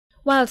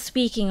While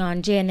speaking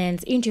on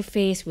JNN's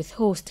interface with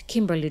host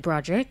Kimberly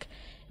Broderick,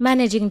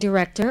 Managing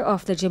Director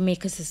of the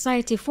Jamaica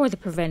Society for the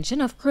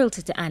Prevention of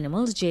Cruelty to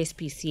Animals,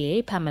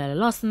 JSPCA, Pamela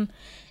Lawson,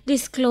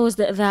 disclosed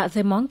that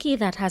the monkey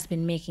that has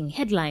been making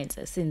headlines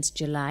since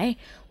July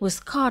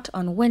was caught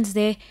on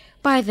Wednesday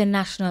by the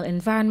National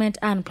Environment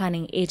and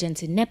Planning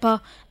Agency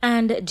NEPA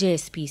and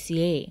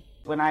JSPCA.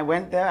 When I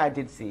went there, I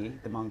did see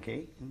the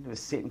monkey. It was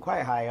sitting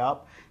quite high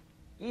up,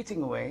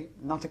 eating away,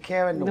 not a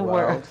care in the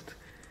world,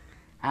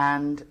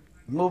 and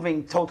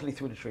moving totally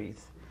through the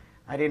trees.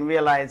 I didn't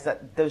realize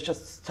that there's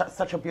just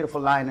such a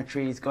beautiful line of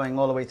trees going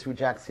all the way through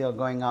Jack's Hill,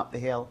 going up the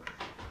hill.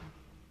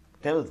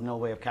 There was no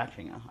way of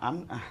catching her.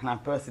 I'm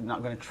personally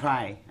not going to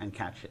try and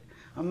catch it.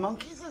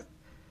 Monkeys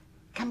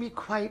can be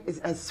quite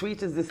as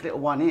sweet as this little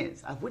one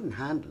is. I wouldn't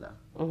handle her.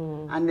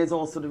 Mm-hmm. And there's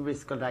also the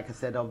risk of, like I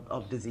said,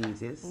 of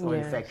diseases or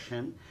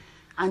infection.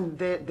 And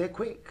they're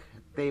quick.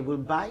 They will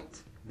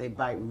bite. They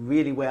bite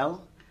really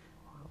well.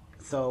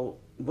 So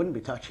wouldn't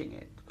be touching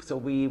it. So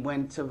we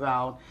went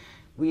around.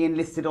 We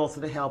enlisted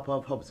also the help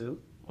of Hub Zoo.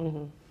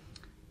 Mm-hmm.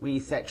 We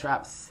set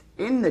traps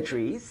in the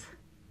trees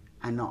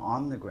and not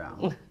on the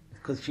ground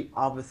because she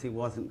obviously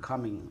wasn't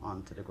coming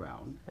onto the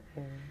ground,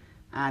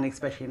 and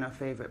especially in her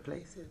favorite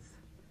places.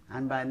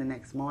 And by the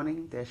next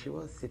morning, there she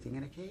was sitting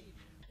in a cage.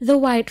 The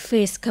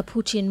white-faced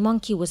capuchin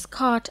monkey was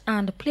caught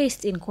and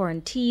placed in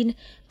quarantine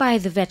by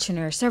the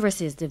Veterinary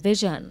Services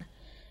Division.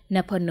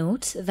 NEPA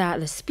notes that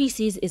the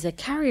species is a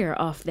carrier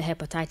of the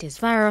hepatitis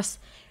virus,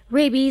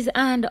 rabies,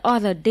 and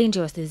other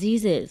dangerous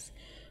diseases,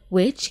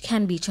 which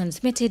can be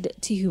transmitted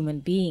to human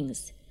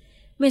beings.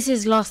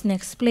 Mrs. Lawson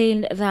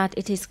explained that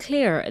it is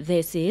clear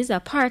this is a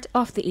part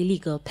of the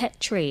illegal pet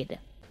trade.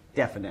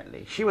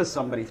 Definitely. She was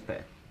somebody's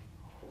pet.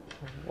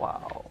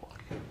 Wow.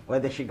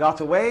 Whether she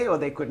got away or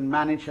they couldn't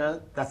manage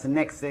her, that's the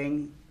next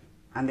thing,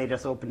 and they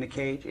just opened the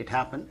cage. It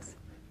happens.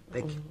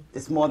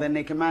 It's more than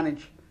they can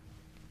manage.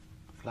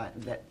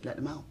 Let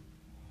them out.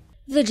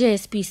 The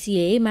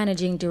JSPCA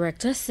Managing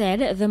Director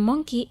said the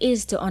monkey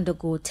is to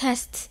undergo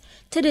tests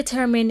to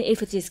determine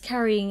if it is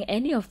carrying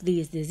any of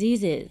these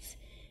diseases.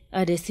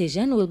 A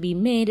decision will be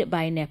made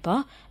by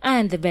NEPA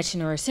and the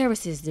Veterinary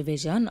Services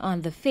Division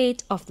on the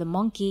fate of the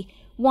monkey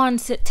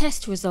once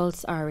test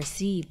results are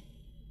received.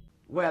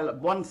 Well,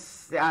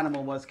 once the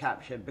animal was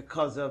captured,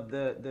 because of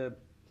the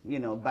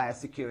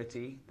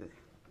biosecurity,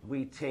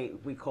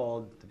 we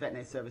called the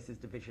Veterinary Services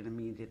Division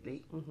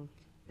immediately. Mm-hmm.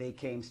 They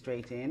came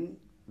straight in,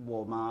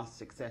 wore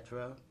masks,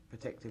 etc.,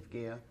 protective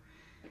gear,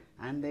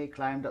 and they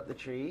climbed up the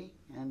tree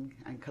and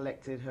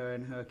collected her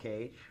in her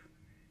cage.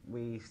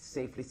 We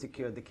safely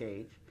secured the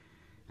cage,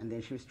 and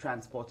then she was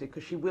transported,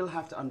 because she will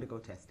have to undergo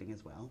testing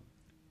as well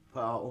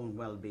for our own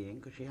well-being,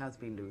 because she has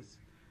been loose,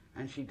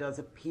 and she does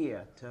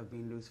appear to have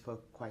been loose for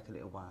quite a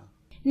little while.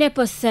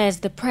 NEPA says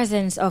the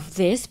presence of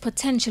this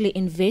potentially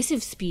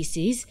invasive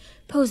species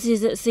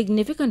poses a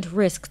significant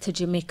risk to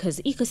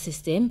Jamaica's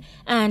ecosystem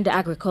and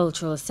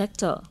agricultural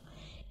sector.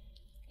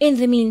 In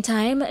the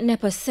meantime,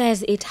 NEPA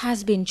says it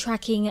has been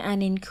tracking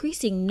an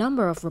increasing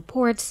number of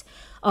reports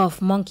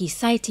of monkey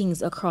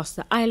sightings across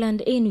the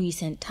island in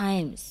recent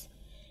times.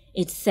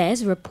 It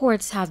says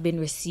reports have been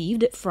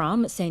received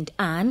from St.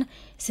 Anne,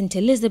 St.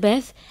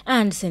 Elizabeth,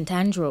 and St.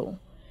 Andrew.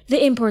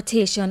 The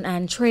importation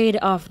and trade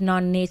of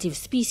non-native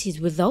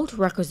species without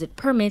requisite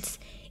permits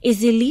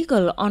is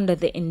illegal under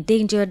the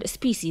Endangered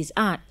Species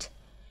Act.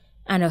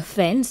 An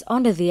offense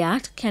under the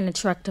Act can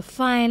attract a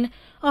fine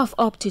of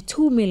up to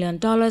 $2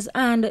 million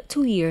and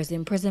 2 years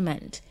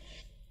imprisonment.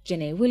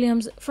 Janae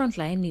Williams,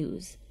 Frontline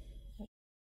News.